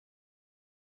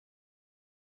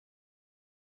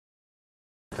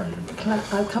Claire,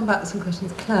 I'll come back to some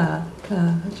questions. Claire,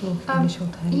 what's your initial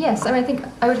take? Yes, I think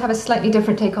I would have a slightly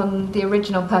different take on the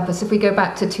original purpose. If we go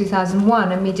back to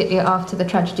 2001, immediately after the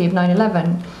tragedy of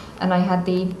 9/11, and I had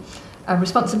the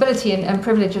responsibility and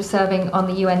privilege of serving on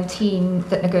the UN team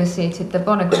that negotiated the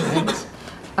Bonn Agreement.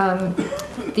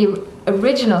 The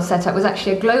original setup was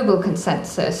actually a global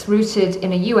consensus rooted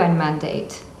in a UN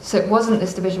mandate. So it wasn't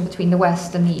this division between the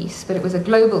West and the East, but it was a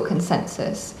global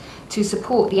consensus to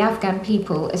support the Afghan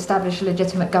people establish a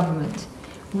legitimate government,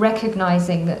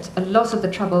 recognising that a lot of the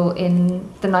trouble in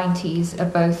the 90s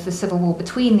of both the civil war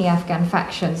between the Afghan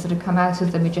factions that had come out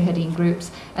of the Mujahideen groups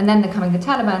and then the coming of the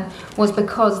Taliban was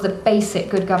because the basic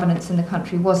good governance in the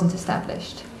country wasn't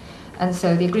established. And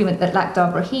so the agreement that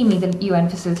Lakhdar Brahimi, the UN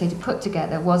facilitator, put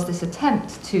together was this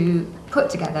attempt to put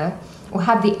together, or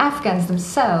have the Afghans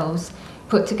themselves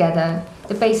put together,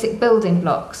 the basic building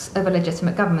blocks of a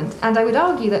legitimate government. And I would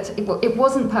argue that it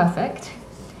wasn't perfect,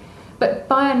 but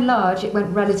by and large it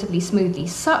went relatively smoothly,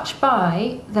 such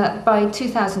that by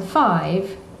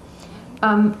 2005,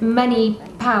 many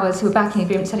powers who were backing the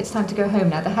agreement said it's time to go home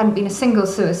now. There hadn't been a single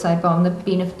suicide bomb, there had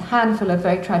been a handful of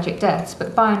very tragic deaths,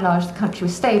 but by and large the country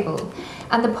was stable.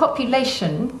 And the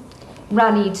population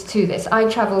rallied to this. I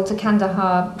travelled to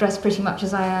Kandahar dressed pretty much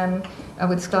as I am,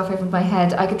 with a scarf over my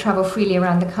head. I could travel freely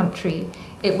around the country.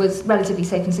 It was relatively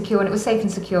safe and secure, and it was safe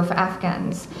and secure for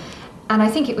Afghans. And I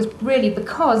think it was really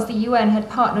because the UN had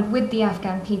partnered with the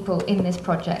Afghan people in this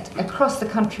project. Across the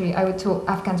country,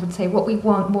 Afghans would say, what we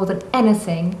want more than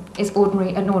anything is an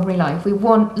ordinary life. We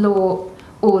want law,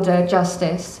 order,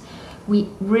 justice. We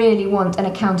really want an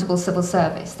accountable civil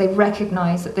service. They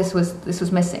recognise that this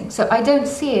was missing. So I don't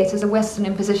see it as a Western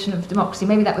imposition of democracy.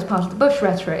 Maybe that was part of the Bush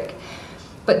rhetoric.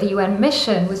 But the UN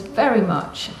mission was very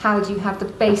much, how do you have the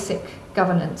basic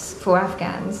governance for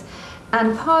Afghans?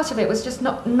 And part of it was just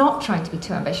not trying to be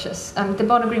too ambitious. The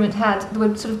Bonn Agreement there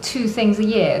were sort of two things a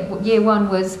year. Year one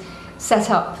was set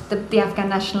up the Afghan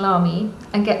National Army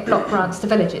and get block grants to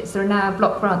villages. There are now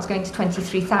block grants going to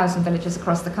 23,000 villages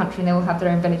across the country, and they all have their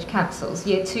own village councils.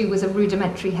 Year two was a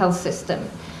rudimentary health system,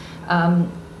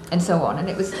 and so on. And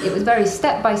it was very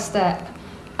step by step,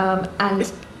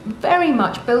 and very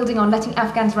much building on letting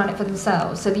Afghans run it for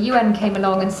themselves. So the UN came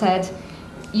along and said,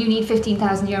 you need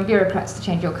 15,000 UN bureaucrats to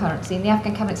change your currency. And the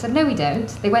Afghan cabinet said, no, we don't.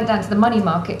 They went down to the money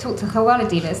market, talked to Hawala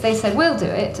dealers. They said, we'll do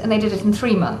it. And they did it in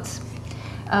 3 months.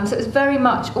 So it was very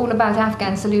much all about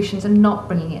Afghan solutions and not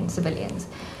bringing in civilians.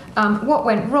 What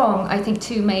went wrong, I think,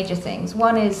 two major things.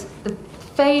 One is the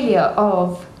failure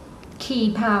of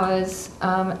key powers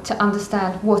to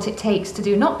understand what it takes to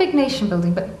do, not big nation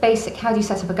building, but basic, how do you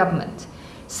set up a government?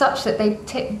 Such that they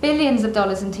tipped billions of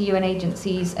dollars into UN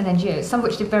agencies and NGOs, some of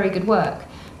which did very good work,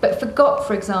 but forgot,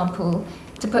 for example,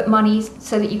 to put money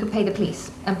so that you could pay the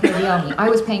police and pay the army. I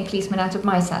was paying policemen out of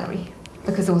my salary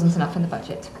because there wasn't enough in the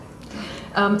budget.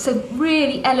 So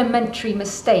really elementary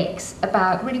mistakes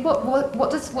about really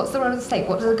what's the role of the state,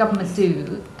 what does the government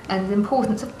do, and the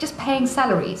importance of just paying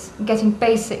salaries and getting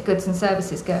basic goods and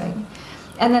services going.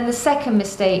 And then the second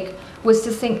mistake was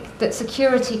to think that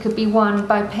security could be won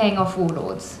by paying off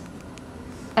warlords.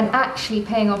 And actually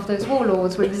paying off those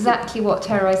warlords were exactly what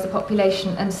terrorised the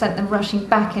population and sent them rushing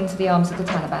back into the arms of the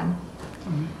Taliban.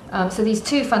 So these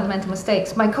two fundamental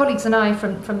mistakes. My colleagues and I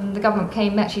from the government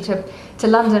came actually to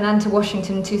London and to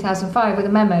Washington in 2005 with a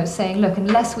memo saying, look,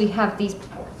 unless we have these,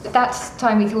 at that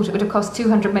time we thought it would have cost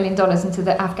 $200 million into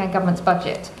the Afghan government's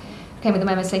budget. Came with a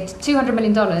memo saying $200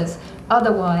 million,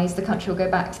 otherwise the country will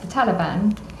go back to the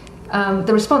Taliban.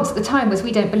 The response at the time was,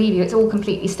 we don't believe you, it's all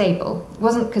completely stable. It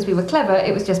wasn't because we were clever,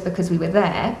 it was just because we were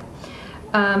there.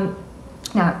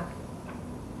 Now,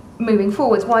 moving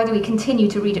forwards, why do we continue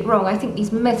to read it wrong? I think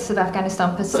these myths of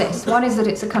Afghanistan persist. One is that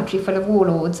it's a country full of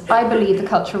warlords. I believe the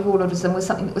culture of warlordism was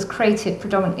something that was created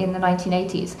predominantly in the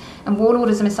 1980s. And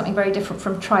warlordism is something very different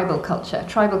from tribal culture.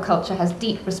 Tribal culture has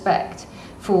deep respect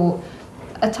for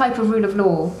a type of rule of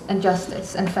law and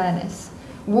justice and fairness.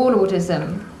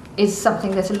 Warlordism is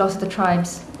something that a lot of the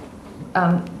tribes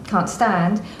can't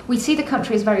stand. We see the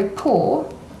country as very poor.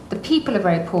 The people are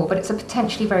very poor, but it's a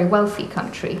potentially very wealthy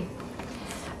country.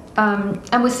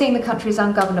 And we're seeing the country as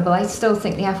ungovernable. I still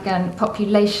think the Afghan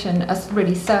population are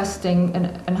really thirsting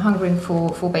and hungering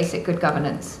for basic good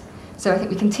governance. So I think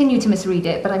we continue to misread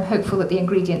it, but I'm hopeful that the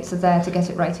ingredients are there to get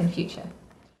it right in future.